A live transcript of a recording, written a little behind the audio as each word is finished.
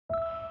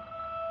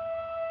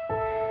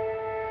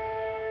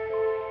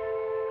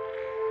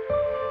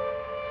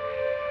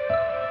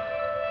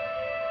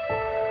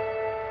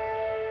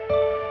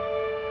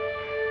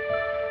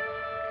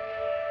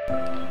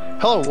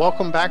Hello,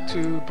 welcome back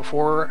to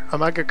Before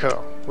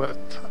OmegaCo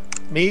with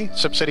me,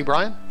 SimCity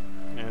Brian.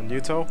 And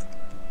Yuttho.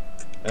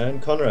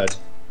 And Konrad.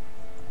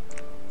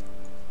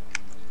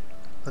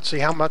 Let's see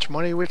how much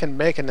money we can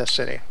make in this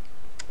city.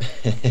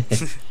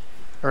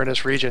 Or in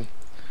this region.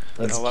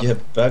 Let's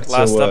get back to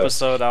last work.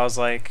 episode I was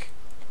like,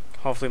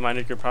 hopefully my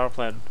nuclear power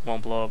plant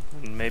won't blow up,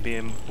 and maybe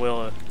it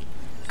will,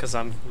 because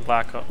I'm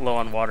low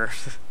on water.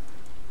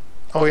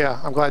 Oh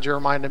yeah, I'm glad you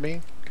reminded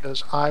me,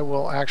 because I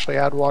will actually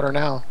add water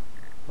now.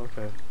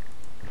 Okay.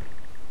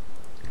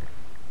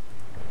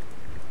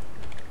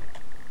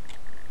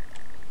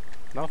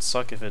 That would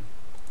suck if it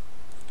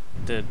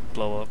did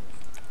blow up.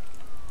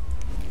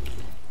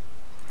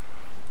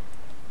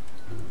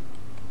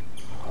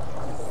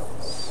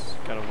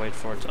 Gotta wait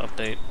for it to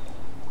update.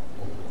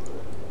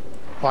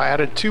 Well, I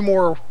added 2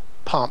 more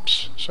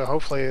pumps, so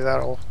hopefully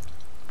that'll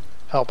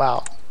help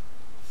out.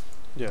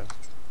 Yeah.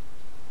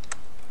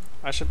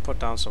 I should put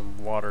down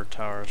some water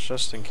towers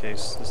just in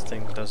case this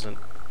thing doesn't.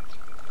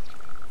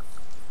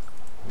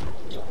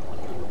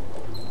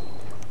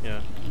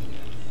 Yeah.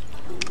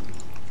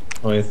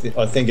 I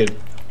think it'd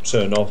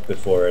turn off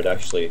before it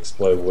actually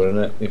explode, wouldn't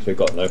it? If it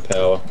got no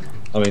power.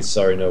 I mean,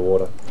 sorry, no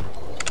water.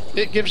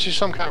 It gives you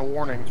some kind of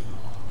warning.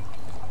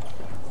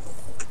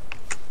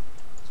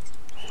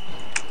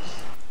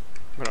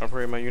 I'm gonna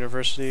upgrade my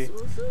university,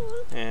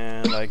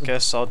 and I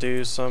guess I'll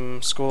do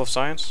some School of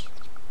Science.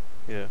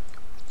 Yeah.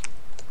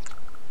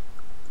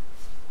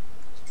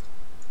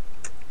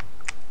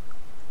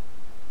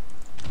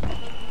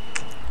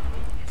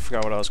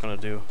 Forgot what I was gonna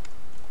do.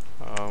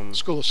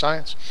 School of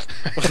Science.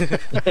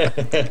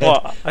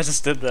 Well, I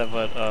just did that,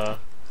 but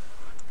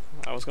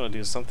I was gonna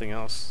do something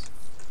else.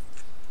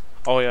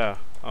 Oh yeah,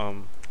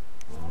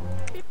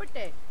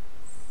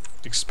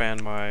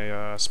 expand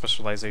my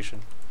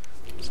specialization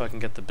so I can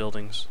get the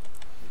buildings.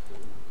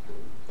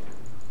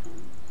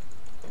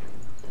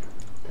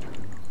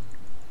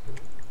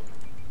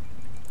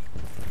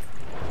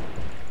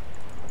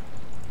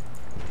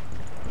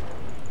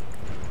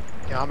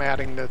 Yeah, I'm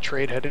adding the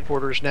trade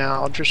headquarters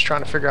now. I'm just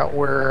trying to figure out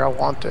where I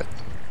want it.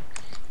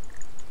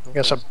 I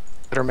guess I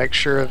better make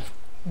sure of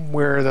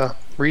where the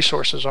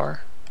resources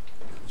are.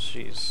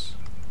 Jeez.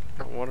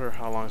 I wonder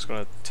how long it's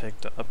gonna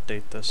take to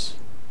update this,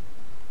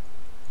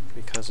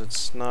 because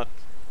it's not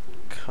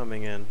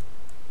coming in.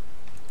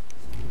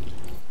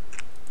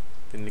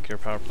 The nuclear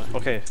power plant.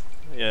 Okay,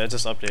 yeah, it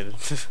just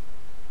updated.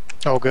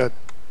 Oh, good.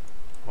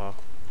 Wow.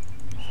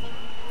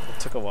 It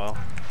took a while.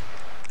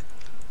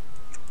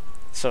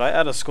 Should I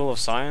add a School of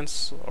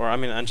Science, or I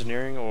mean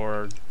engineering,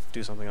 or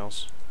do something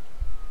else?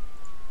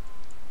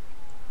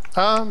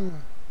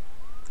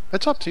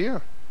 It's up to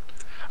you.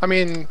 I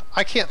mean,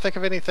 I can't think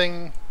of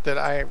anything that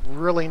I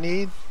really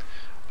need.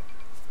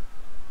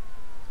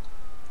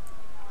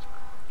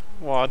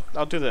 Well,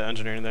 I'll do the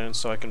engineering then,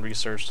 so I can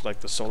research like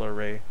the solar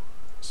array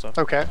stuff.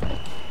 Okay.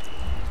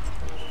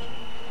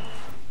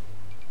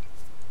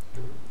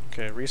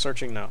 Okay,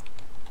 researching now.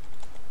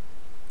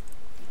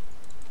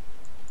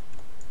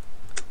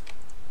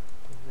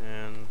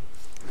 And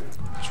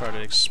try to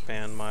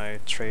expand my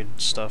trade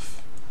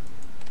stuff.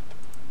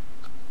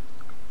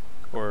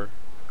 Or,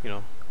 you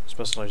know,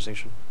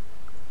 specialization.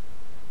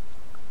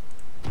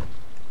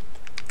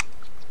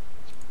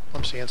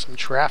 I'm seeing some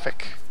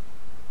traffic.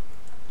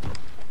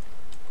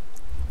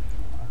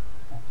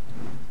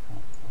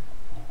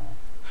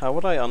 How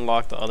would I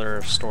unlock the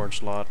other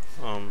storage lot?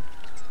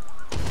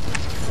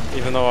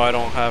 Even though I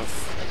don't have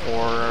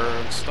ore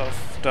and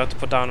stuff, do I have to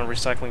put down a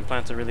recycling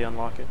plant to really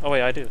unlock it? Oh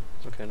wait, I do.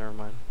 Okay, never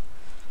mind.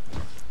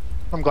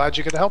 I'm glad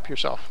you could help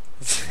yourself.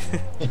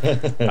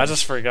 I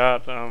just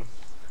forgot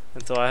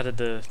until I had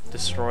to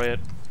destroy it,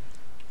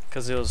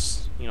 because it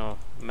was, you know,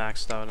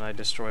 maxed out, and I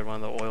destroyed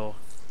one of the oil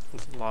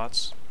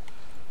lots.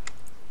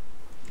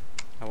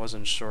 I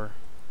wasn't sure.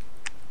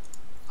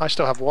 I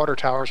still have water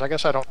towers. I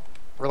guess I don't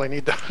really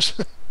need those.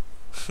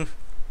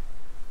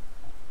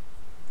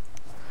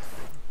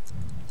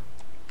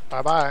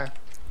 Bye-bye.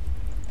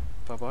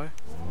 Bye-bye.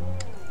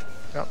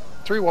 Yep,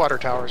 3 water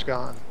towers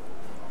gone.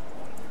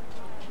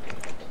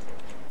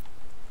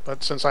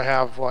 But since I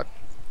have, what,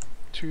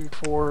 2,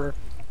 4...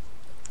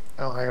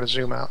 Oh, I gotta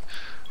zoom out.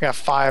 I got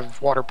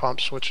 5 water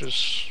pumps, which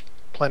is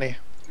plenty.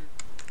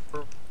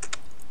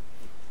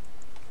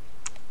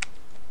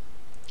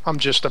 I'm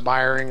just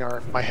admiring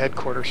my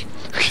headquarters.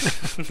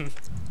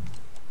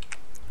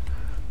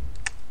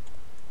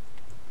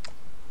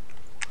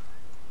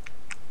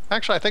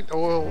 Actually, I think the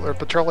oil or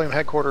petroleum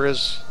headquarter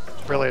is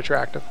really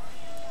attractive,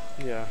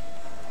 Yeah.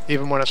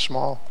 even when it's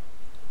small.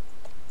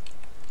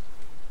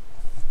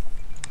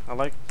 I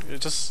like it,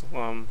 just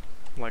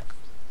like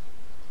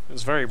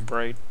it's very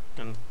bright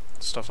and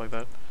stuff like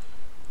that.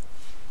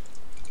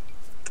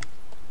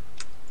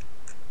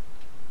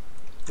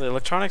 The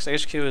electronics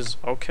HQ is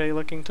okay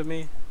looking to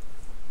me.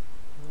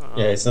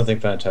 Yeah, it's nothing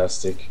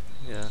fantastic.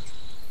 Yeah.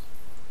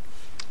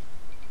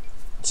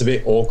 It's a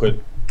bit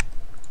awkward.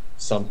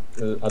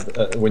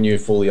 When you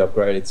fully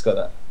upgrade, it's got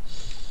that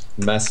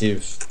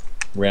massive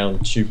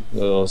round tube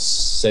or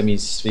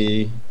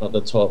semi-sphere at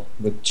the top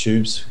with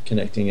tubes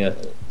connecting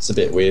it. It's a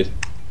bit weird.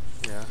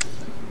 Yeah.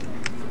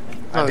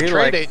 No, I the do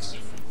trade like. H,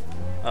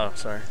 Oh,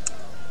 sorry.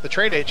 the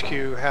trade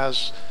HQ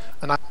has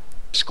a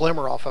nice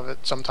glimmer off of it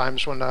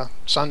sometimes when the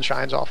sun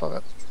shines off of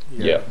it.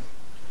 Yeah.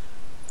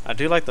 I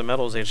do like the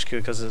Metals HQ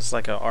because it's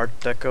like an Art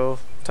Deco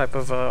type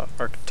of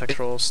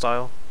architectural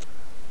style,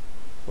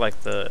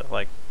 like the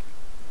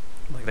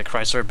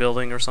Chrysler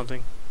Building or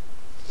something.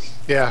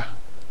 Yeah.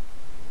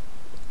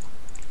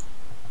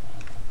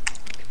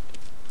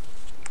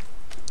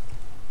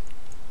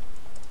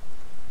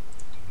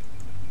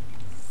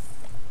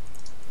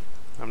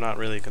 I'm not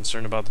really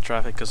concerned about the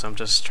traffic because I'm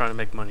just trying to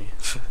make money.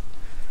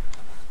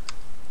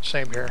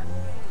 Same here.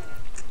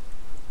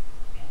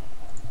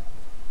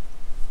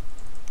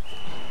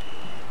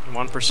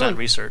 1%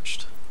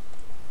 researched.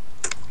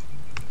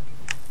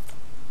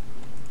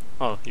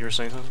 Oh, you were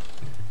saying something?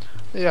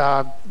 Yeah,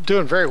 I'm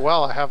doing very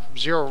well. I have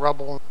 0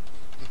 rubble,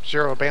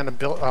 0 abandoned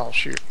build. Oh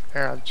shoot!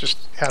 Yeah, I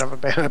just had an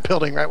abandoned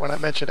building right when I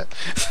mentioned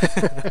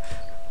it.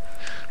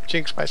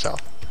 Jinxed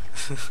myself.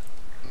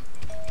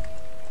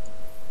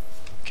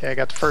 Okay, I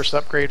got the first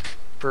upgrade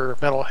for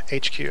Metal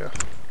HQ.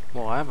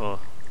 Well, I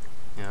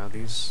have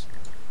these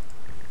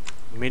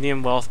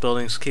medium wealth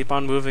buildings keep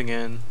on moving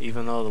in,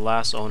 even though the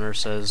last owner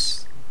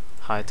says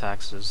high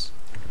taxes.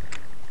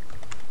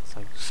 It's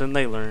like, shouldn't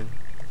they learn?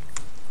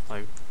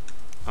 Like,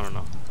 I don't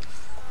know.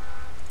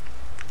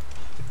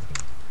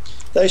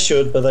 They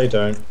should, but they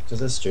don't, because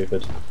they're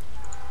stupid.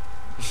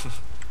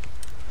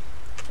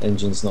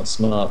 Engine's not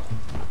smart.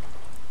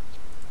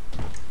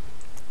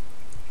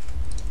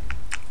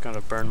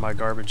 Gotta burn my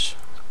garbage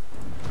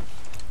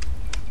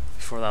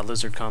before that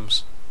lizard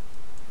comes.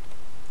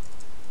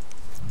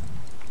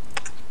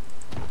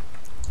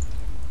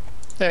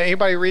 Yeah,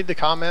 anybody read the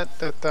comment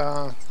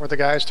that where the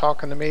guy's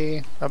talking to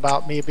me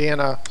about me being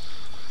a,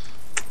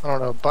 I don't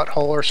know,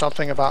 butthole or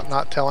something about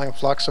not telling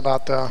Flux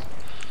about the.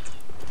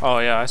 Oh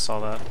yeah, I saw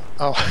that.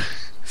 Oh,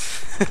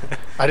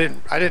 I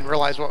didn't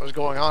realize what was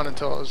going on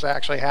until it was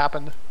actually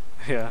happened.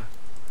 Yeah.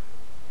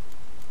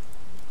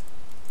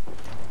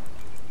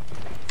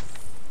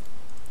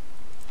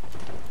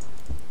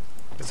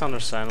 It's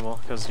understandable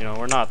because, you know,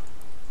 we're not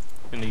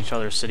in each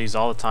other's cities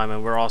all the time,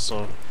 and we're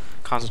also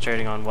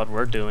concentrating on what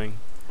we're doing.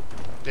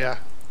 Yeah.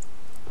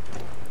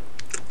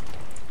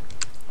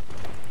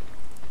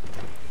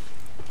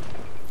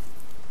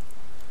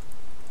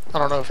 I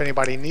don't know if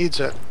anybody needs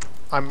it.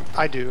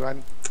 I do.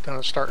 I'm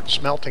gonna start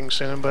smelting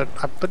soon, but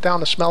I put down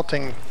the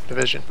smelting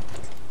division.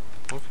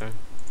 Okay.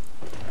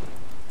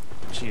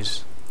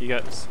 Jeez, you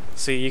guys.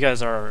 See, you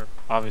guys are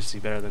obviously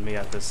better than me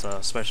at this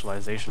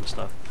specialization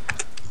stuff.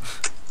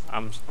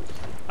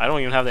 I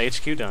don't even have the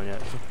HQ down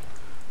yet.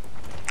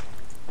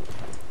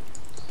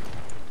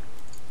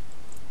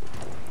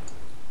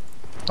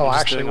 Oh, I'm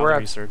just actually, doing all where the I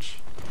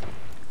research.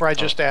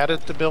 just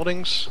added the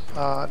buildings,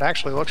 it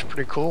actually looks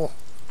pretty cool.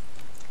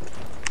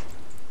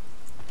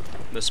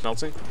 The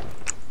smelting?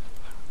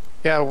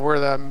 Yeah, where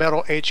the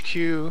metal HQ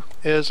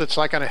is, it's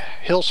like on a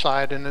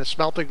hillside, and the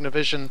smelting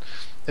division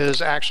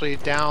is actually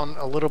down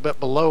a little bit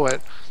below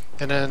it,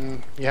 and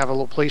then you have a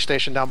little police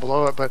station down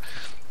below it, but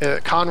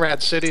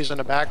Konrad City's in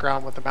the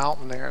background with the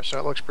mountain there, so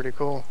it looks pretty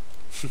cool.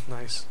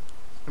 Nice.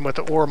 And with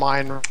the ore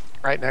mine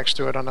right next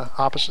to it on the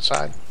opposite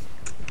side.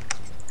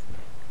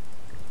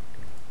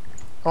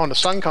 Oh, and the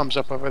sun comes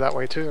up over that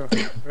way too.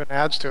 It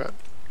adds to it.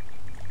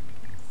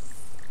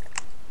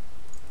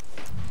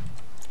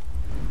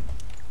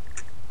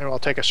 Maybe I'll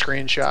take a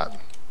screenshot.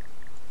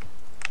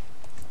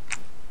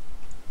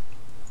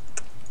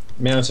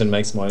 Mountain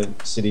makes my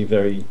city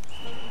very,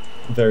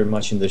 very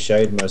much in the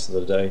shade most of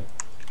the day.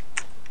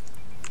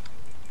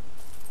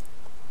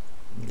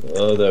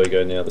 Oh, there we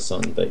go. Now the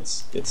sun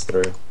gets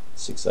through.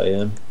 6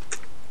 a.m.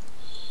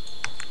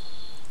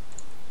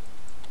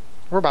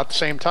 We're about the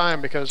same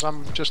time because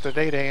I'm just at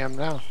 8 a.m.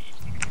 now.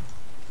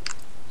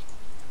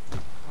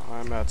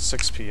 I'm at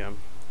 6 p.m.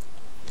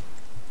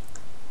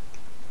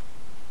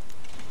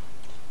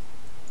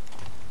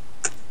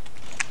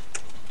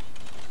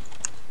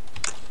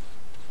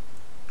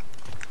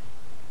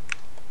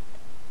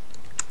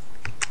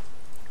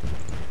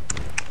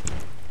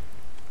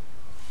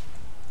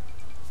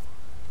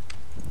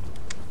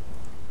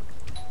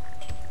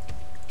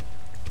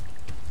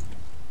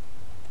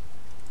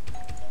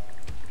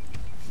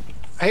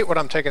 I hate when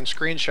I'm taking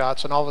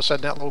screenshots and all of a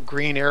sudden that little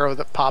green arrow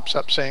that pops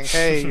up saying,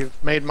 hey,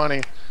 you've made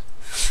money.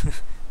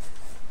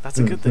 That's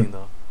a good thing,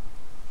 though.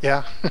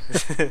 Yeah.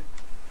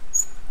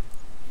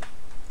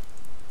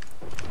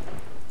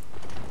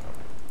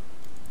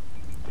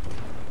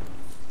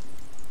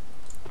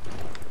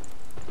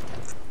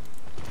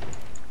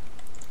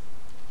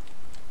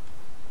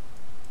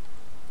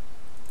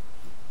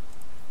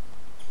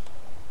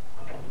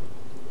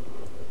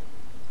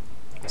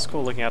 It's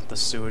cool looking at the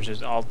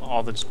sewage.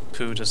 All the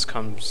poo just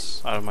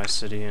comes out of my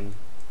city and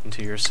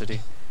into your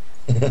city.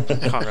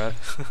 Konrad.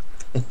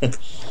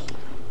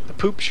 The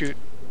poop chute.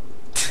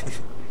 I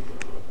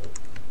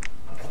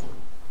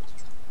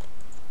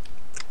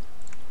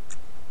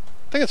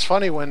think it's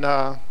funny when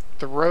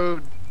the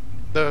road,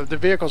 the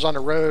vehicles on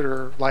the road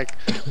are like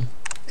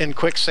in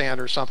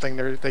quicksand or something.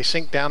 They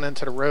sink down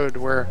into the road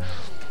where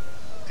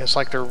it's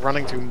like they're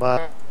running through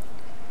mud.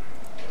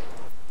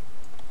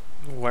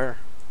 Where?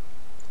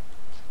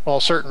 Well,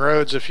 certain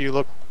roads, if you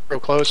look real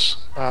close,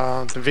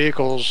 the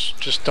vehicles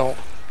just don't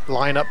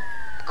line up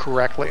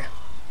correctly.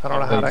 I don't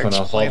know how to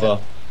explain it.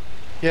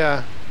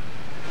 Yeah.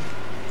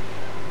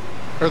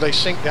 Or they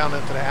sink down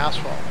into the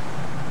asphalt.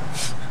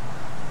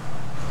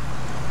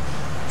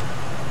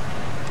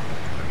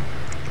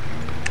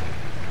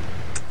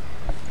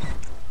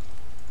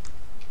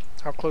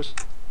 How close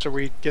are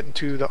we getting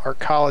to the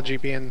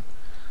arcology being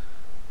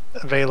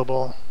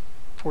available?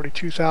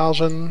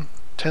 42,000,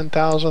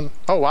 10,000.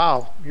 Oh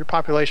wow, your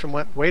population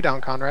went way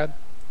down, Konrad.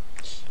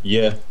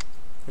 Yeah.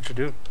 What'd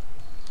you do?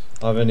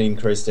 I haven't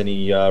increased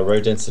any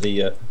road density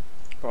yet.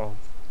 Oh.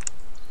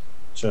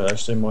 Which I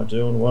actually might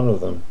do on one of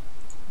them,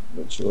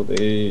 which will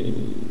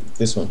be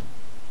this one.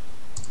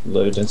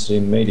 Low density,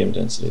 medium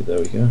density. There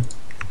we go.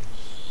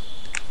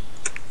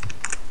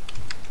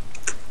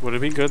 Would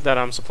it be good that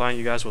I'm supplying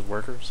you guys with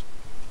workers?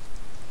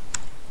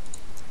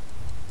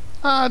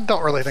 I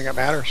don't really think it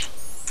matters.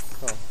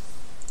 Oh.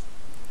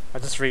 I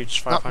just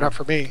reached Not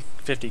for me.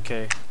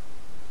 550K.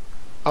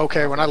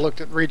 Okay, when I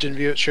looked at region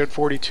view, it showed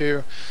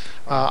 42.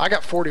 I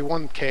got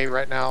 41K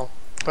right now,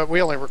 but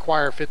we only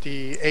require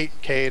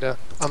 58K to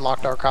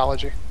unlock the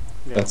arcology.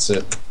 Yeah. That's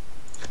it.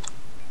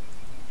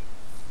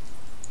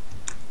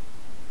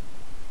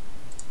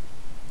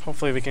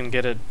 Hopefully we can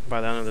get it by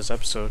the end of this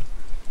episode.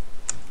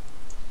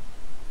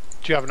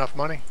 Do you have enough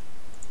money?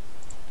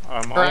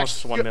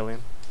 Almost 1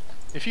 million.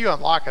 If you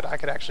unlock it, I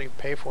could actually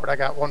pay for it. I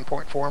got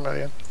 1.4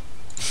 million.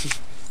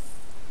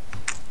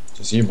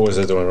 Just you boys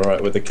are doing all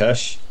right with the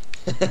cash.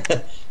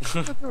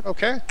 I'm doing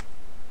okay.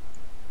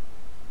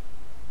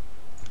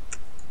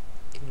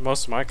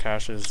 Most of my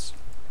cash is,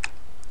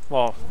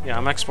 well, yeah,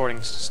 I'm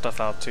exporting stuff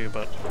out too,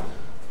 but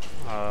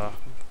I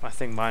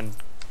think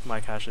my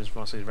cash is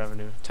mostly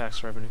revenue,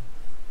 tax revenue.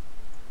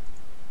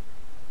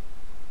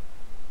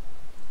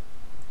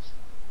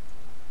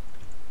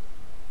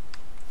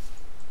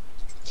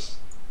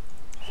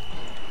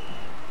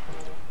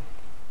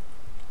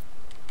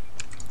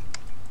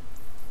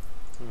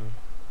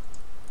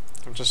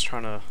 I'm just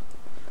trying to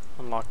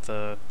unlock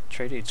the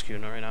trade HQ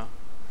right now,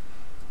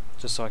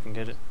 just so I can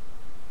get it.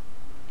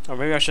 Or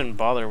maybe I shouldn't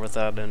bother with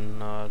that and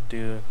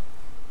do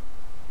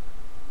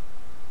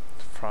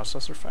the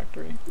processor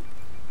factory.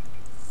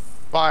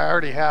 Well, I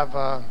already have,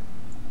 oh,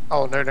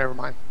 no, never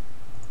mind.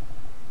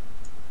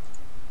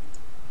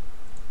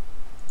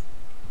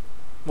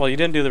 Well, you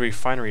didn't do the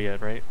refinery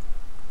yet, right?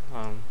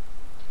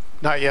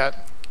 Not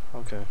yet.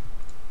 Okay.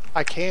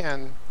 I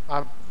can.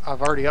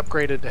 I've already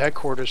upgraded the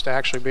headquarters to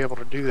actually be able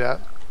to do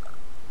that.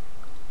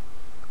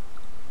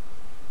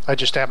 I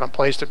just haven't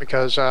placed it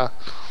because I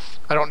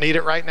don't need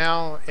it right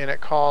now, and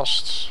it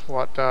costs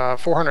what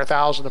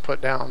 400,000 to put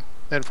down,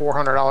 and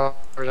 $400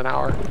 an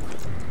hour.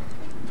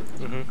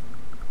 Mhm.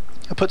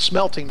 I put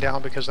smelting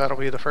down because that'll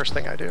be the first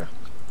thing I do.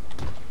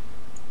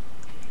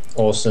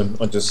 Awesome!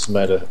 I just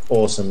made an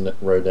awesome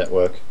road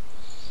network.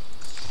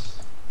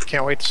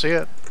 Can't wait to see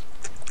it.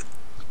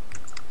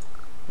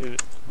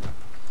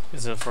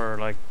 Is it for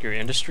like your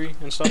industry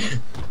and stuff,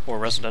 or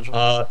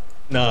residential?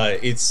 No,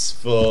 it's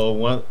for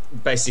one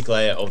basic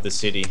layout of the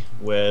city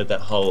where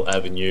that whole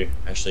avenue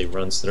actually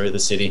runs through the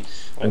city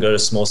and got a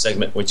small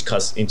segment which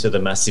cuts into the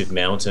massive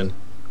mountain.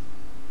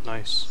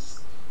 Nice.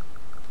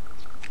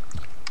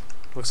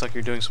 Looks like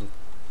you're doing some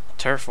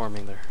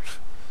terraforming there.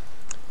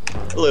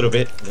 A little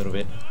bit, a little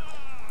bit.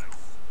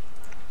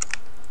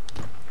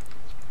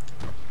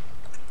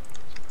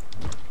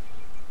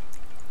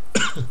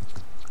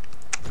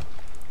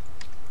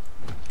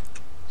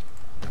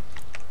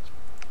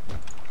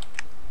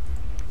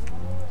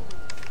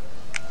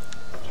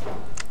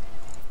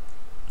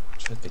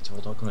 Truth be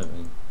told, I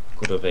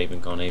could have even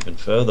gone even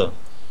further.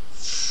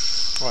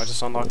 Oh, I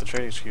just unlocked the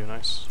trade HQ,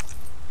 nice.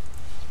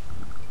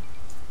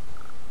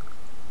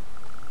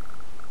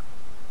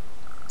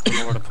 I don't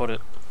know where to put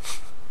it.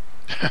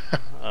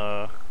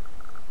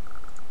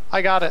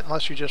 I got it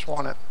unless you just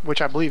want it,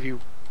 which I believe you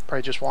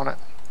probably just want it.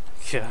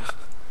 Yeah.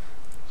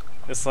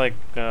 It's like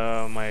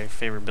my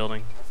favorite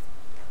building.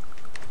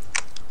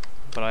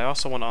 But I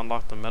also want to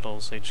unlock the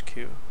metals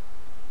HQ.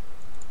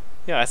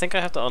 Yeah, I think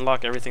I have to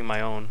unlock everything my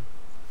own.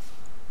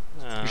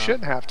 You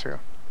shouldn't have to.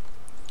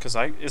 Because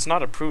it's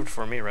not approved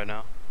for me right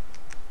now.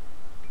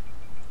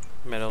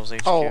 Metals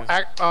HQ. Oh,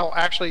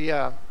 actually,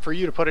 yeah. For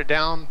you to put it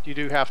down, you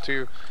do have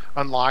to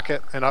unlock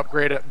it and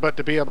upgrade it. But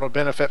to be able to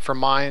benefit from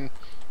mine,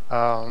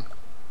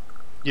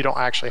 you don't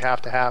actually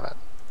have to have it.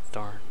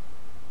 Darn.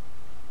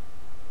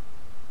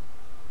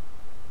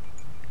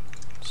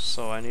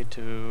 So I need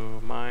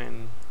to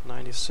mine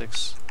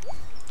 96.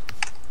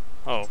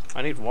 Oh,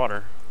 I need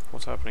water.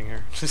 What's happening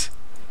here?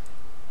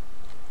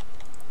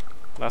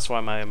 That's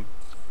why my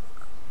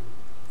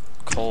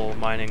coal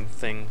mining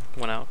thing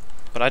went out.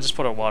 But I just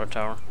put a water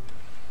tower.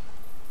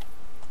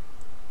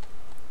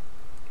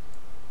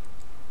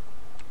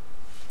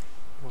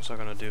 What's that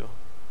gonna do?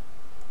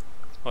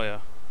 Oh yeah.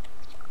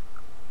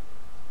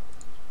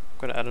 I'm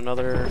gonna add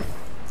another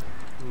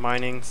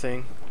mining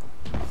thing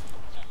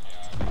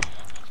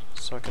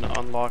so I can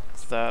unlock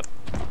that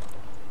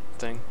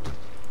thing.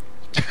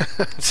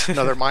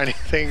 Another mining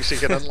thing so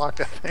you can unlock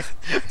that thing.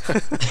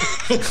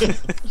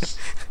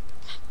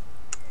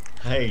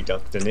 Hey,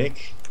 Dr.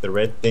 Nick. The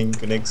red thing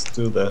connects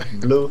to the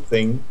blue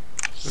thing.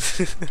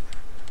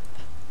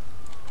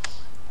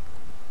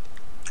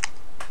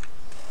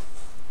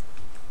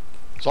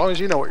 As long as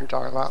you know what you're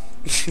talking about.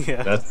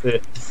 Yeah. That's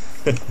it.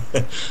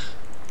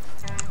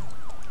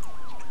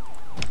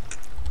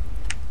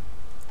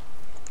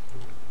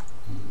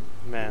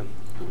 Man,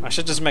 I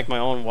should just make my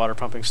own water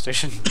pumping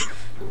station.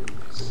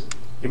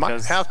 You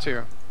might have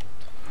to.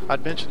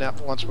 I'd mentioned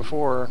that once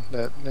before,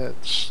 that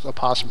it's a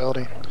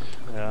possibility.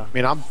 Yeah. I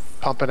mean, I'm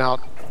pumping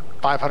out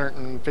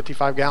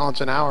 555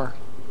 gallons an hour.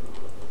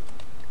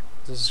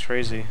 This is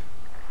crazy.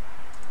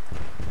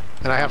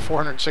 And I have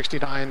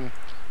 469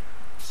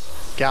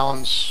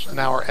 gallons an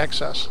hour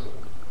excess.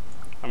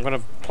 I'm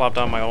gonna plop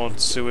down my own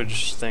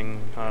sewage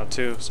thing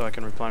too, so I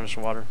can replenish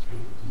water.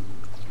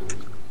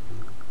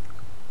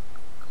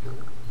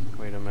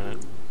 Wait a minute.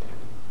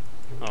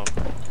 Oh.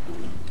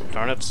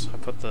 Darn it, I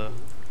put the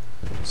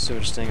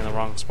sewage thing in the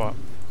wrong spot.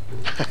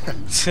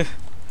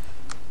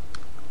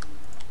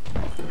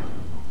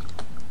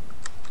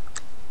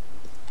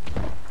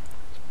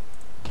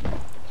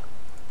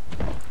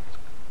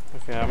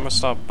 Okay, I'm gonna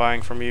stop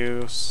buying from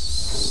you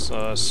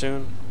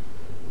soon,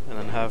 and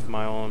then have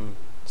my own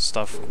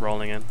stuff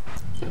rolling in.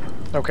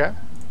 Okay.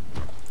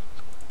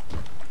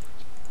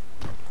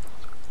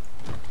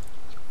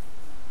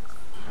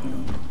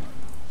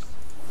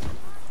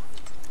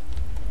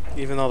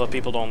 Even though the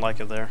people don't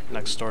like it there,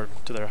 next door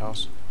to their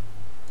house.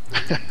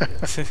 Okay,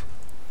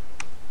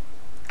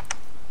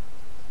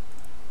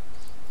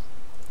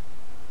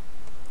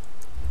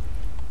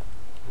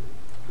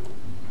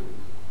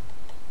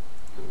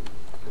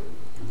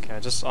 I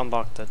just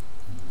unlocked the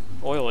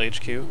oil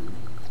HQ. Do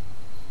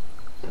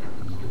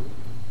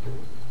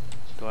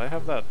I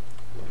have that?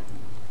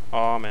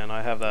 Oh man,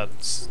 I have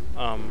that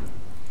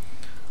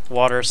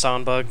water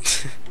sound bug.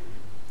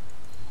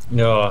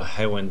 No, I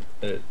hate when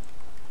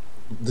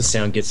the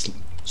sound gets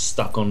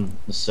stuck on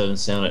a certain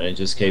sound and it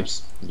just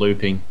keeps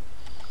looping.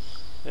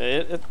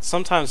 It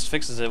sometimes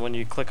fixes it when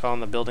you click on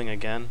the building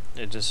again.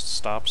 It just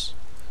stops.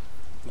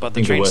 But the I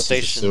think train the worst is the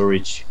station.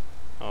 sewerage.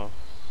 Oh.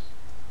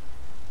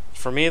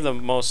 For me, the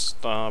most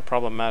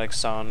problematic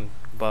sound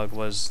bug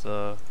was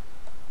the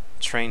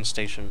train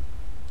station.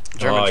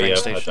 German train yeah,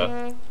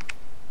 station.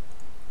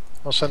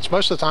 Well, since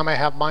most of the time I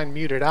have mine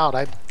muted out,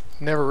 I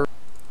never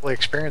really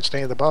experienced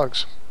any of the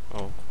bugs.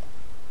 Oh.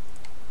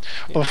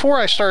 Yeah. Before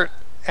I start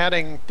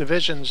adding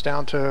divisions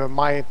down to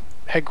my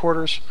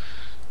headquarters,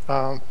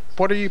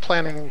 what are you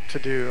planning to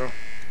do?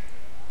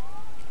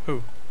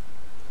 Who?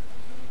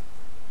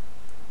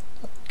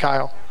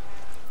 Kyle.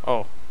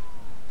 Oh.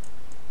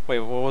 Wait,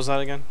 what was that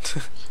again?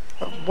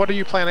 What are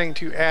you planning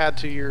to add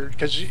to your,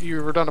 because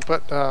you were going to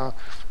put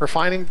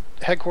refining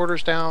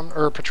headquarters down,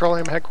 or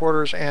petroleum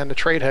headquarters and the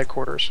trade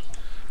headquarters.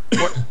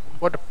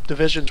 What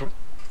divisions are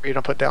you going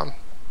to put down?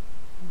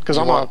 Because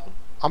I'm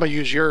gonna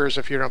use yours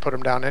if you're going to put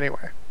them down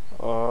anyway.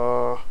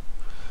 Well,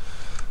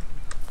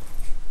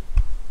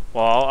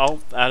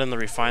 I'll add in the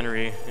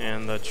refinery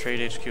and the trade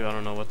HQ. I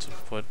don't know what to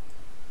put.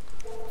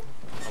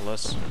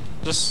 Unless,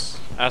 just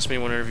ask me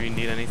whenever you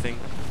need anything.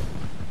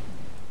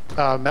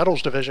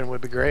 Metals division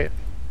would be great.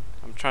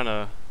 I'm trying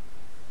to.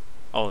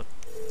 Oh,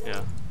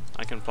 yeah.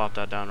 I can plop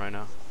that down right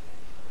now.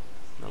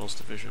 Metals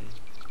division.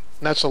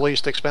 And that's the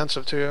least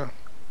expensive too.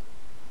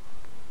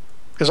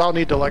 Because I'll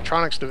need the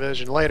electronics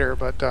division later,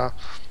 but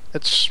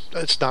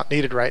it's not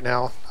needed right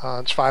now.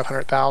 It's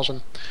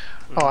 500,000.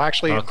 Oh,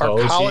 actually, our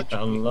college.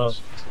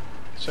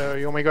 So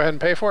you want me to go ahead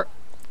and pay for it?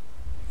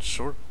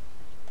 Sure.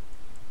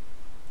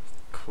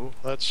 Cool.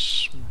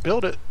 Let's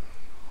build it.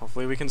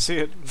 Hopefully we can see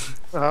it.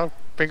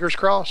 Fingers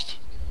crossed.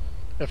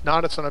 If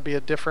not, it's going to be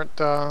a different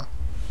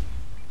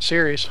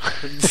series.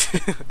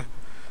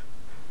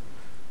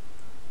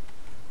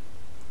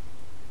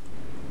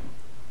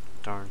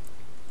 Darn.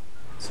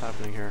 What's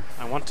happening here?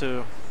 I want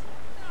to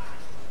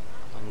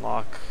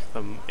unlock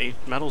the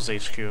metals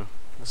HQ.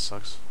 This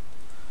sucks.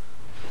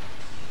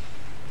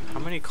 How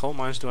many coal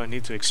mines do I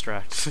need to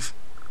extract?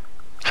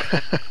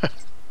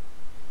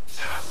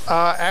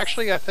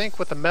 Actually, I think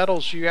with the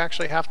metals, you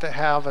actually have to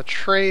have a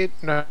trade.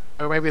 No,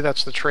 maybe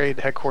that's the trade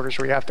headquarters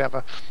where you have to have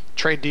a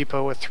trade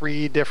depot with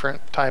 3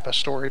 different type of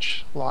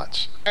storage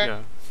lots.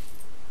 Yeah.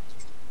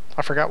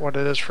 I forgot what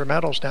it is for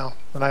metals now,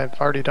 and I've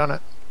already done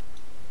it.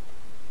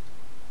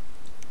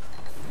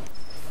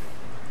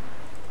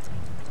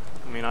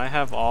 I mean, I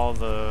have all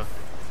the...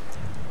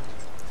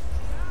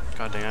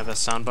 God dang, I have that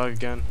sound bug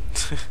again.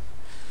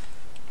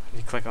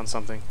 You click on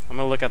something. I'm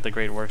gonna look at the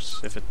Great Works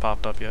if it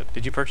popped up yet.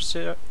 Did you purchase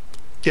it yet?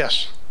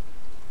 Yes.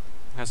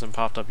 It hasn't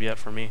popped up yet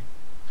for me.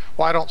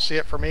 Well, I don't see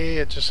it for me.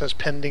 It just says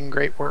pending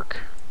great work.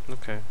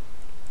 Okay.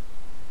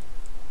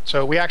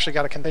 So we actually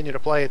got to continue to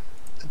play it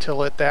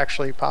until it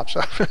actually pops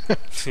up.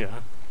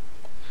 Yeah.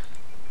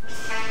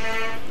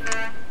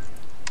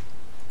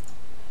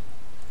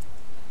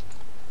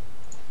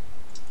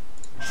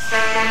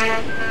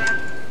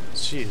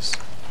 jeez.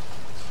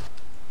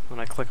 When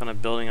I click on a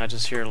building, I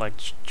just hear like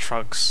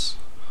trucks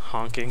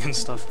honking and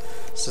stuff.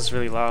 It's just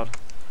really loud.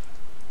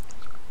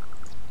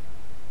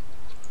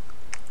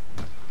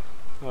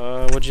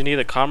 Would you need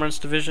a commerce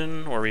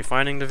division or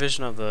refining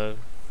division of the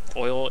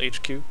oil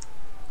HQ?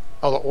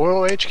 Oh, the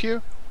oil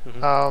HQ?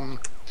 Mm-hmm.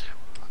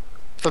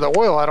 For the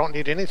oil, I don't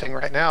need anything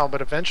right now,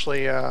 but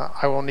eventually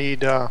I will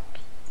need the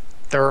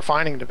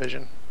refining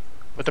division.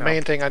 But the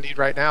main thing I need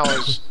right now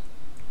is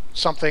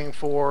something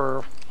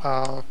for,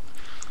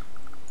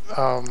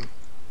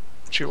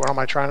 shoot, what am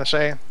I trying to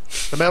say?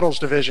 The metals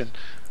division,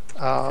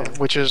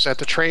 which is at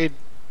the trade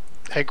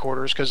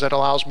headquarters, because that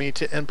allows me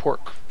to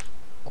import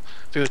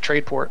through the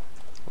trade port.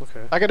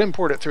 Okay. I could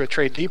import it through a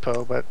trade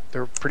depot, but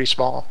they're pretty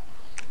small.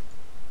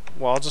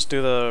 Well, I'll just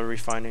do the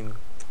refining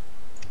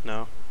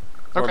now.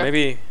 Or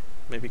maybe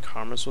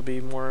commerce will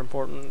be more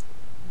important.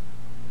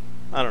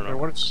 I don't know.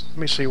 Let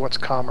me see what's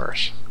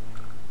commerce.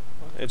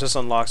 It just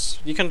unlocks.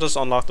 You can just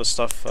unlock the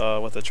stuff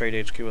with the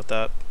trade HQ with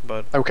that,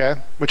 but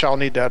okay, which I'll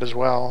need that as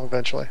well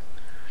eventually.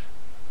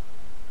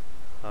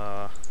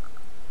 Well,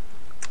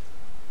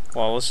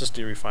 let's just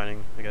do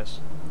refining, I guess.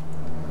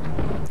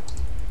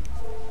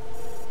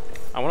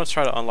 I want to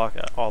try to unlock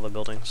all the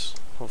buildings.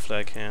 Hopefully,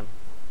 I can.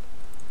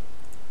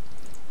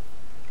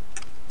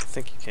 I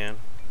think you can.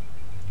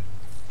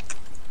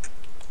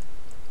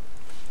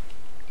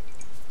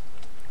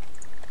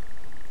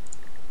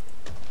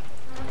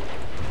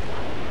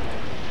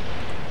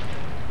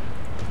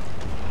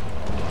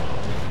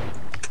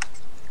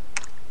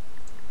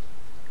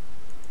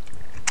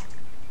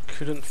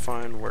 Couldn't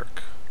find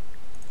work.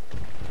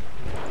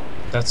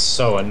 That's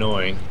so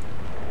annoying.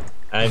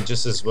 And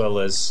just as well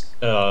as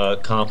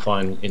can't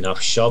find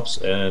enough shops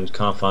and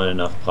can't find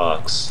enough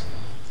parks.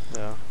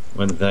 Yeah.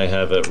 When they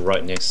have it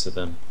right next to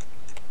them.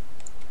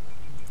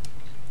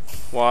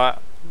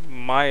 Well,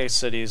 my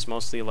city is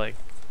mostly like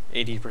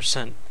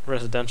 80%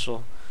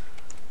 residential.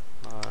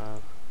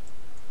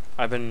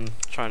 I've been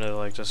trying to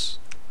like just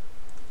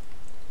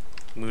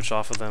mooch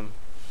off of them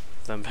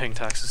paying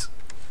taxes.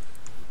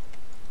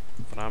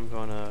 But I'm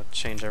gonna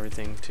change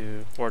everything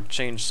to, or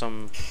change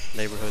some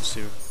neighborhoods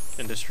to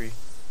industry.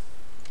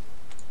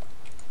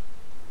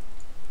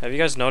 Have you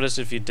guys noticed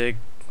if you dig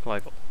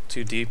like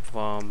too deep,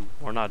 or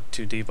not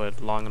too deep, but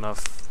long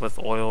enough with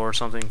oil or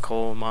something,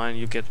 coal mine,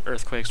 you get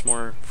earthquakes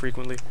more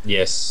frequently?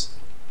 Yes.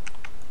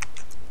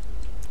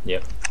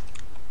 Yep.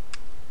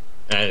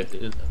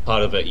 And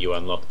part of it, you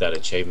unlock that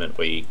achievement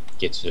where you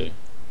get to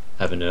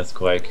have an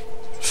earthquake.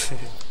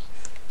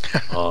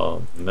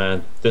 Oh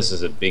man, this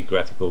is a big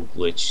graphical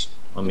glitch.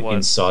 I'm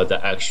inside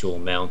the actual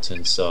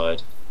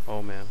mountainside.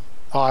 Oh man.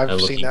 Oh, I've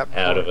seen that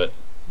before. Out of it.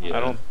 Yeah. I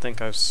don't think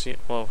I've seen.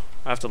 Well,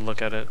 I have to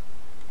look at it.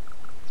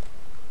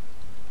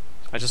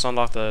 I just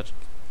unlocked the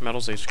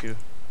metals HQ.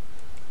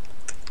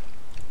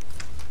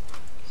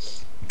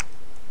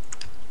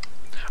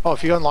 Oh,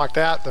 if you unlock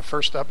that, the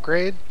first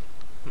upgrade.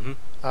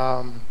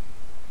 Mm-hmm.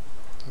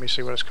 Let me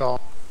see what it's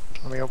called.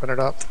 Let me open it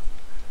up.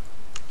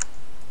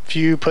 If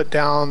you put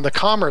down the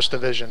commerce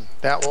division,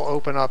 that will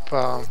open up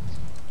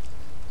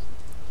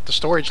the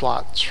storage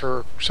lots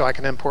so I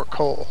can import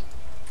coal.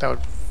 That would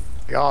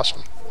be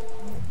awesome.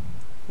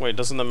 Wait,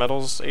 doesn't the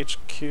metals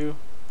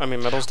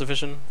metals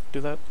division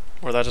do that?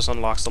 Or that just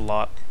unlocks the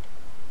lot?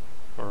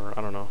 Or,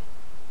 I don't know.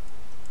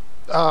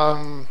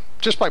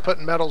 Just by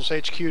putting metals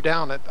HQ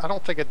down, I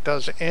don't think it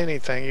does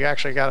anything. You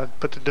actually got to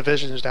put the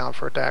divisions down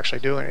for it to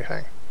actually do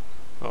anything.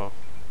 Oh.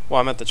 Well,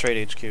 I meant the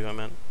trade HQ, I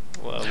meant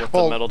with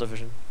the metal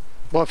division.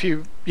 Well, if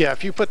you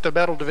put the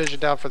metal division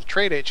down for the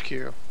trade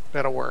HQ,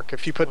 that'll work.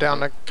 If you put down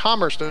the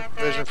commerce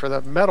division for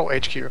the metal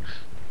HQ,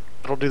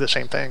 it'll do the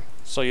same thing.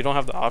 So you don't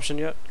have the option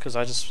yet? Because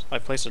I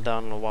placed it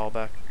down a while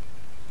back.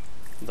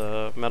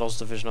 The metals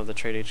division of the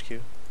trade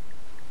HQ.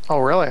 Oh,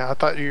 really? I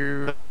thought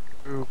you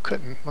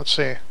couldn't. Let's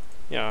see.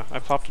 Yeah, I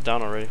popped it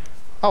down already.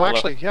 Oh,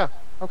 actually, yeah.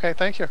 Okay,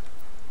 thank you.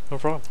 No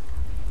problem.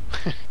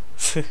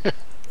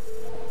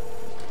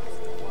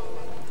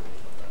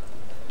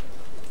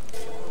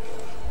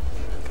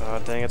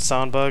 God dang it,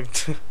 sound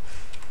bugged.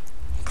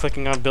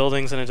 Clicking on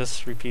buildings and it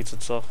just repeats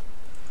itself.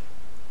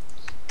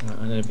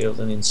 I'm gonna build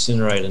an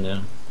incinerator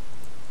now.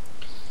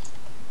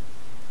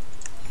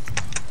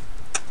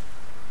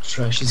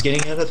 Trash is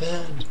getting out of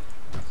hand.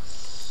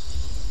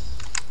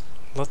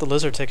 Let the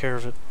lizard take care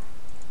of it.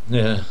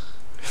 Yeah.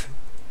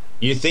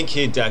 You think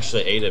he'd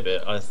actually eat it,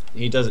 but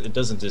it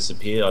doesn't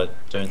disappear, I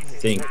don't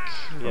think,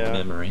 from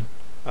memory.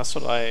 That's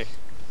what I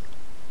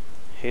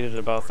hated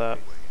about that.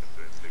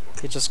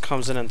 He just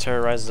comes in and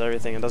terrorizes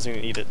everything and doesn't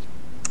even eat it.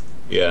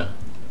 Yeah.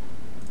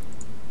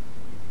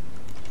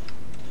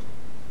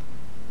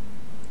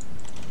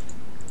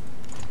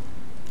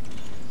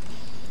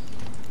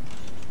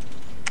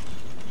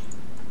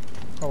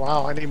 Oh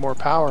wow, I need more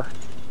power.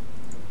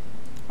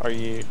 Do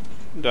I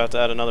have to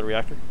add another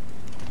reactor?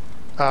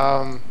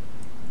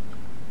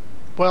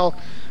 Well,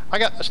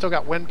 I still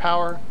got wind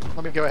power.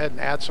 Let me go ahead and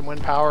add some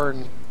wind power,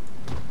 and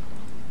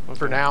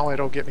for now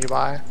it'll get me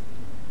by.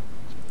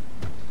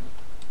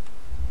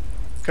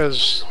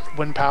 because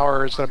wind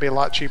power is going to be a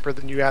lot cheaper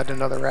than you add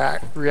another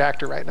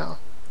reactor right now.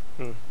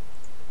 Hmm.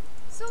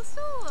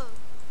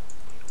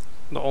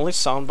 The only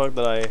sound bug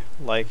that I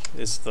like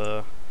is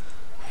the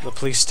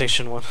police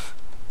station one.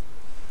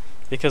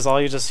 Because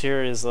all you just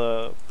hear is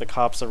the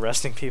cops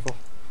arresting people.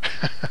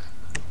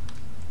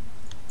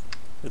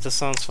 It just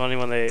sounds funny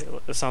when it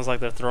sounds like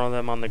they're throwing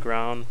them on the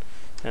ground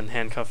and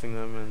handcuffing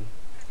them and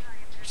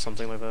or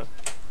something like that.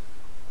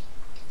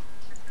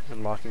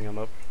 And locking them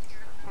up.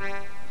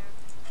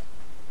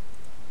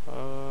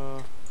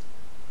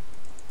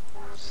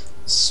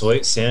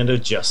 Sweet sound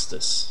of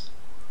justice.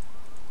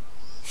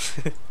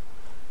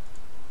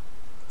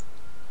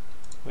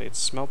 Wait,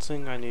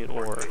 smelting, I need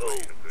ore.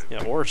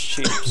 Yeah, ore is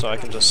cheap, so I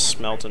can just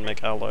smelt and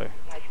make alloy.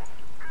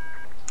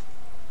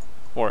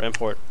 Or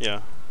import,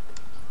 yeah.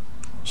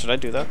 Should I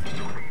do that?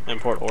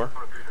 Import ore?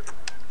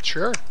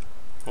 Sure.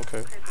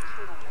 Okay.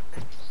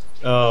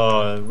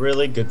 Oh,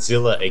 really?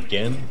 Godzilla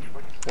again?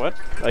 What?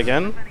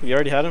 Again? You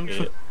already had him?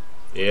 Yeah.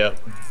 Yep.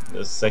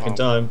 The second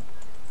time.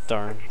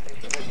 Darn.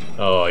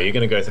 Oh, you're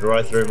gonna go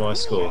right through my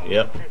school.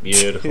 Yep.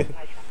 Beautiful.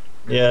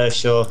 Yeah,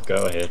 sure.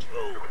 Go ahead.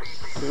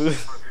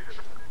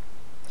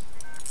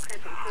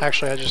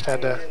 Actually, I just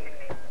had to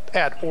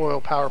add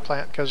oil power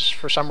plant because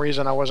for some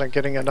reason I wasn't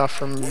getting enough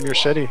from your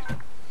city.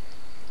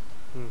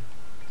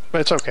 But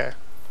it's okay.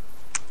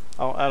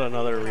 I'll add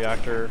another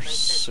reactor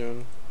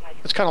soon.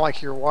 It's kind of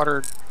like your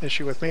water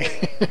issue with me.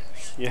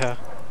 Yeah.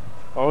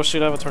 Oh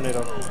shoot, I have a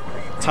tornado.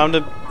 Time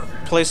to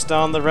place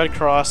down the Red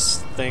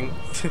Cross thing.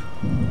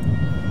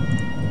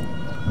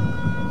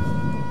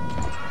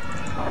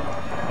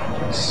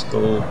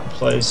 School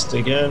placed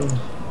again.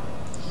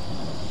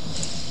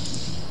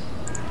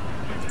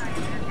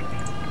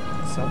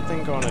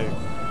 Something gonna...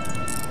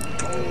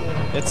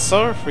 It's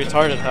so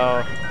retarded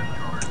how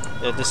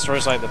it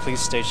destroys like the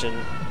police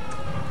station,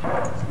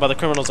 but the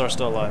criminals are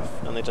still alive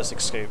and they just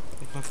escape.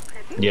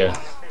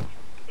 Yeah.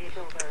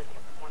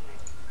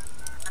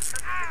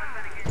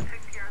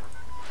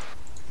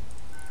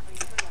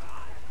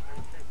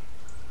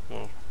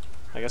 Well,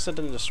 I guess it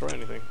didn't destroy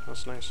anything.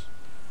 That's nice.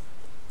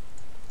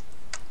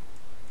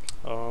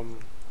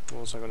 What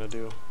was I gonna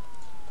do?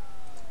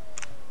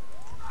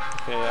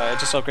 Okay, I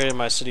just upgraded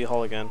my city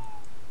hall again.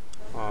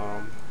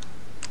 I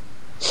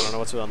don't know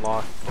what to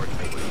unlock.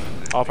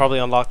 I'll probably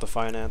unlock the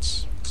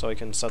finance so we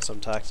can set some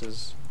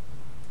taxes.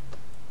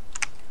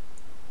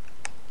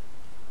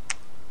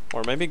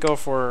 Or maybe go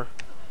for...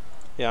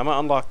 Yeah, I'm gonna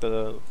unlock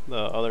the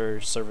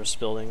other service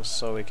buildings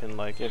so we can,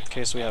 like, in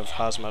case we have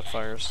hazmat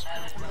fires.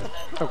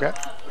 Okay.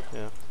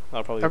 Yeah,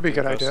 that'd be a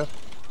good idea.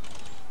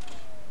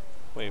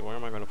 Wait, where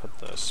am I gonna put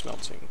the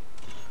smelting?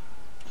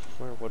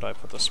 Where would I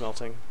put the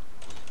smelting?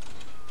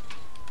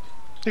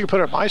 You can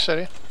put it in my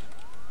city.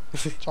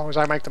 As long as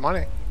I make the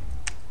money.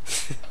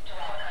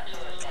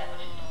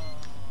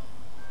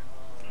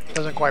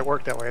 Doesn't quite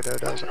work that way though,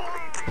 does it?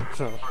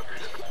 No.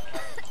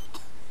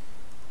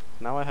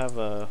 Now I have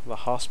the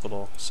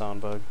hospital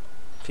sound bug.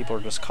 People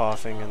are just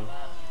coughing and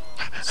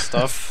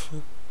stuff.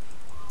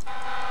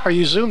 Are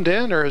you zoomed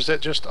in or is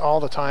it just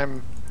all the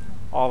time?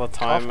 All the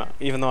time,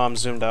 even though I'm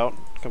zoomed out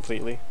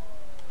completely.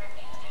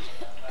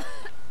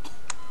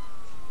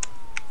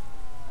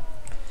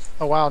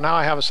 Oh wow, now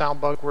I have a sound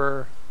bug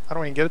where I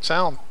don't even get a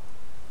sound.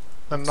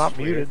 I'm not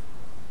muted.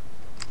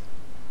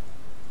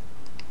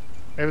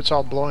 Maybe it's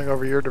all blowing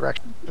over your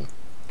direction.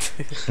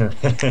 I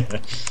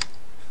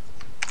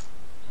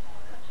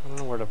don't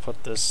know where to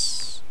put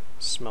this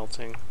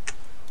smelting.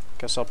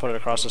 Guess I'll put it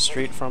across the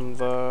street from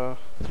the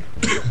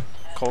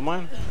coal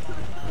mine?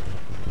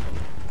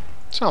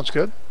 Sounds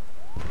good.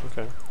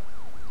 Okay.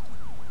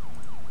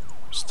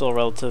 Still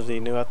relatively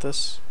new at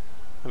this.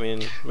 I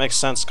mean, makes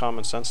sense,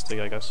 common sense to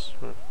you, I guess.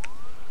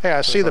 Hey,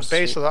 I see the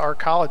base of the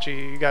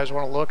arcology. You guys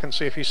want to look and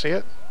see if you see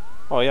it?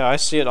 Oh yeah, I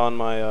see it on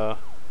my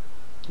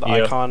the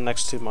icon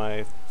next to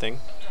my thing.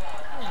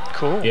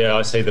 Cool. Yeah,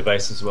 I see the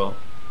base as well.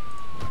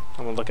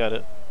 I'm gonna look at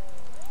it.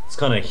 It's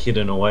kind of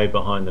hidden away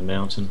behind the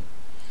mountain.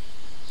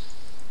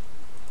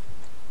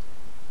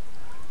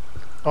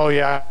 Oh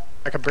yeah,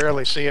 I can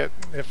barely see it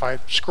if I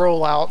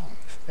scroll out.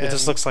 It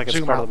just looks like it's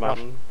part of the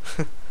mountain.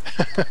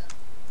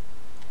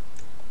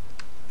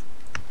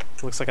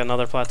 Looks like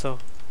another plateau.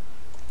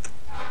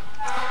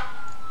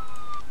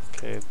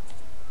 Okay.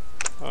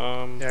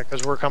 Yeah,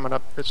 because we're coming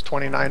up. It's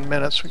 29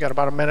 minutes. We got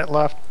about a minute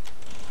left.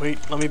 Wait,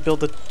 let me build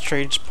the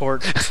trade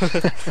port.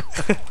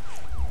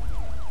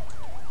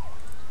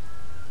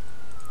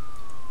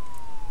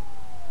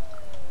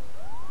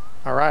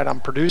 All right, I'm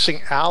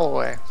producing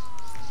alloy.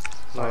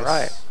 Nice. All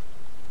right.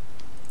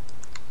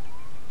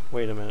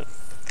 Wait a minute.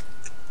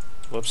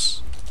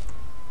 Whoops.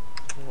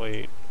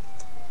 Wait.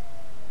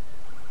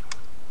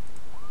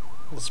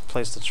 Let's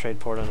place the trade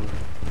port in a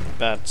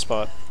bad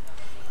spot.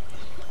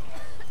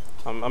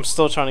 I'm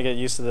still trying to get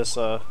used to this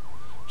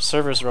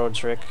service road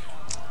trick.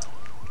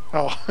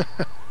 Oh.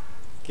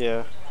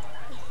 Yeah.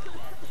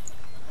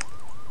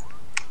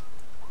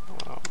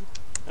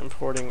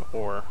 Importing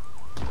ore.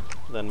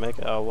 Then make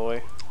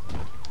alloy.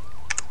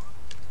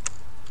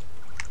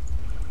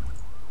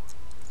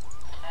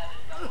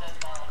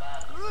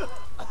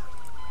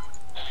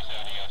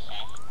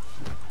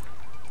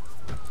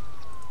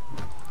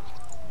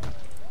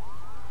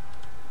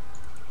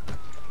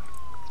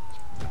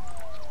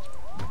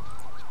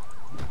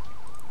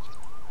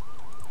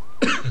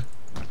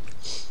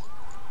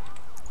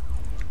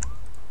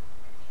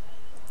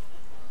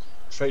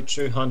 Trade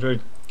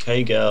 200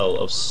 kgal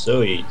of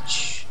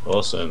sewage.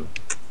 Awesome.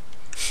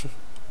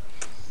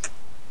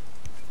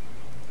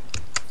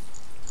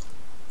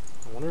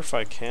 I wonder if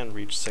I can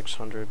reach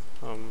 600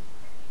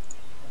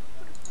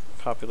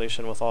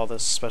 population with all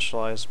this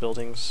specialized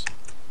buildings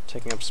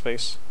taking up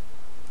space.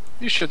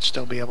 You should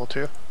still be able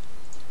to.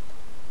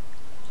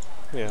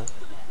 Yeah.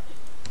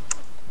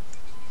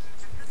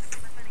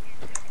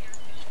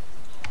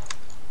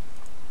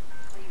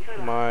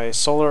 My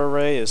solar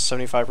array is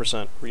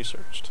 75%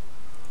 researched.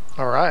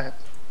 All right.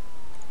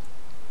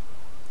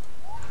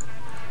 I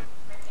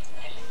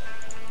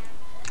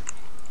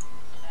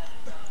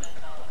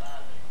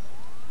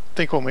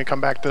think when we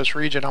come back to this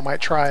region, I might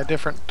try a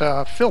different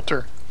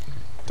filter.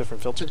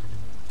 Different filter?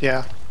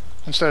 Yeah.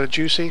 Instead of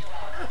juicy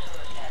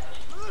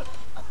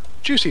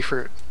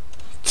fruit.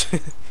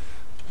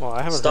 Well,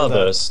 I haven't heard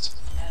Starburst.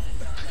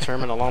 that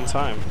term in a long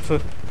time.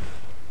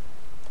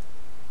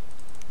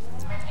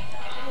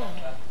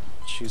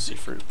 Juicy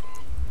fruit.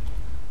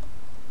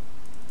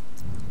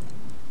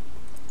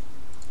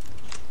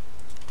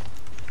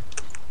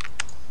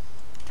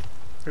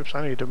 Oops,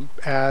 I need to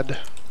add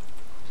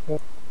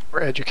more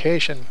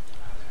education.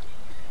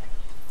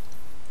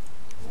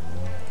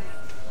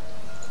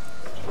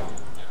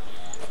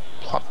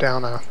 Plop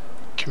down a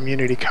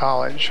community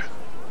college.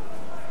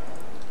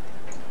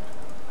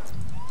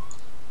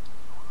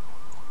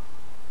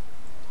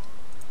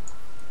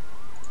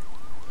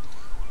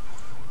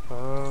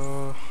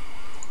 I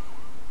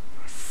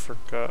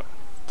forgot.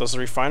 Does the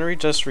refinery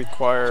just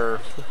require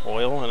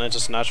oil and it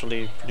just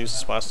naturally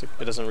produces plastic?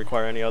 It doesn't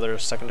require any other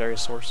secondary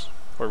source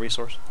or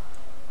resource?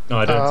 No,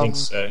 I don't think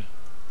so.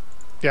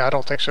 Yeah, I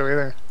don't think so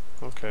either.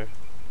 Okay.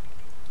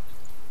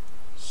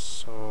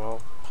 So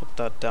I'll put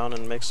that down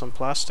and make some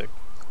plastic.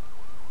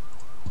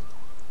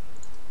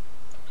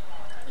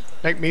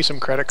 Make me some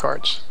credit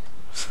cards.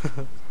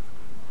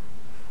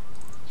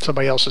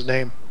 Somebody else's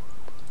name.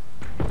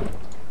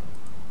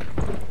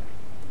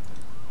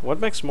 What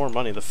makes more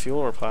money, the fuel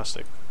or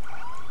plastic?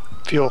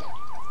 Fuel.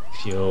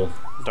 Fuel.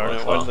 Darn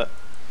it, Well, what that?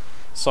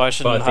 So I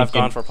shouldn't have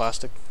gone for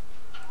plastic?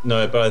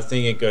 No, but I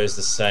think it goes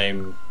the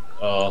same.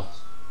 I'm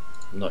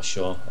not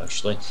sure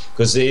actually,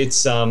 because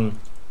it's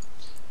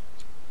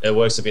it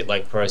works a bit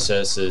like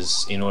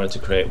processes. In order to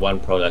create one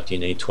product, you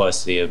need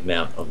twice the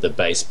amount of the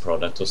base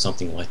product, or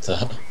something like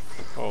that.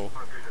 Oh.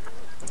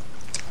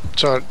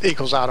 So it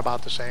equals out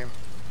about the same.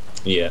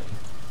 Yeah.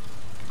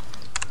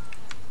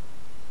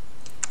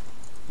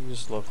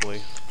 Use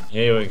locally.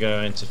 Here we go,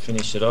 and to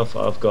finish it off,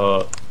 I've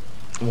got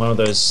one of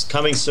those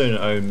coming soon.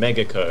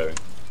 OmegaCo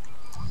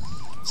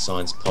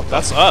signs pop up.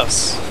 That's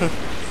us.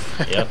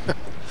 Yep.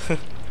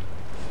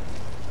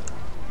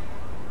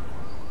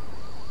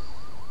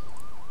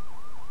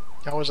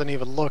 I wasn't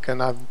even looking.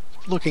 I'm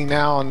looking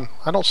now and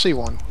I don't see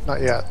one.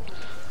 Not yet.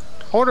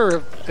 I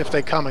wonder if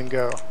they come and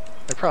go.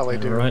 They probably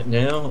do. Right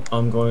now,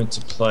 I'm going to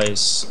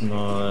place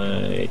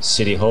my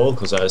city hall,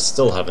 because I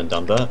still haven't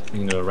done that,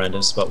 in a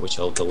random spot, which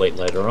I'll delete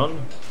later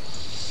on.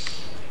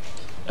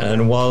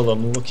 And while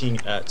I'm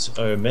looking at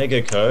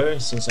OmegaCo,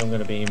 since I'm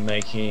going to be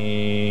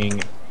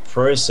making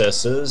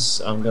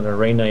processes, I'm going to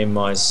rename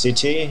my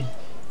city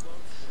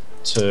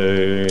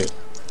to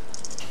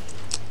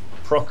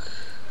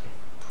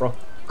Procomego.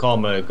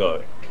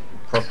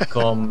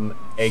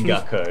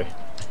 Procomego.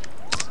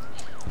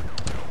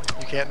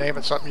 You can't name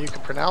it something you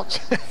can pronounce.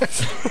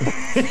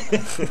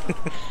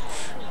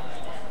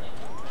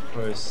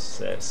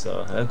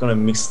 Processor. I'm going to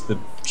mix the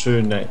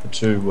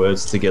two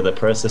words together,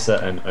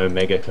 processor and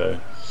OmegaCo.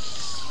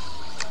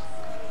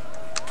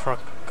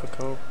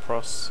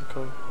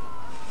 Prosico.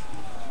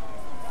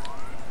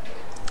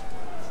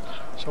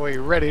 So are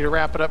you ready to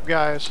wrap it up,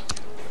 guys?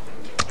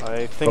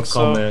 I think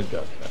so.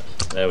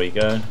 There we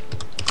go.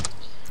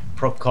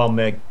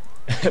 Procomegaco.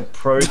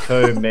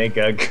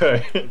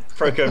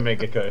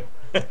 Procomegaco.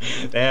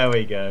 There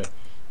we go.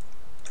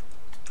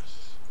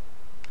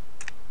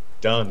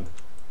 Done.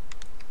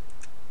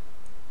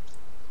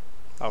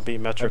 I'll be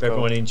Metrico.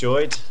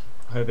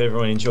 Hope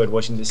everyone enjoyed.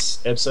 Watching this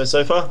episode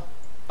so far.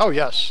 Oh,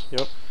 yes.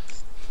 Yep.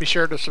 Be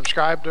sure to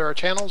subscribe to our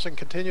channels and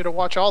continue to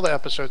watch all the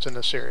episodes in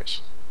this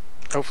series.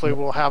 Hopefully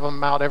we'll have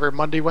them out every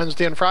Monday,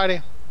 Wednesday, and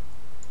Friday.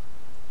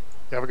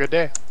 You have a good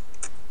day.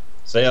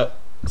 See ya.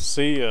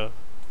 See ya.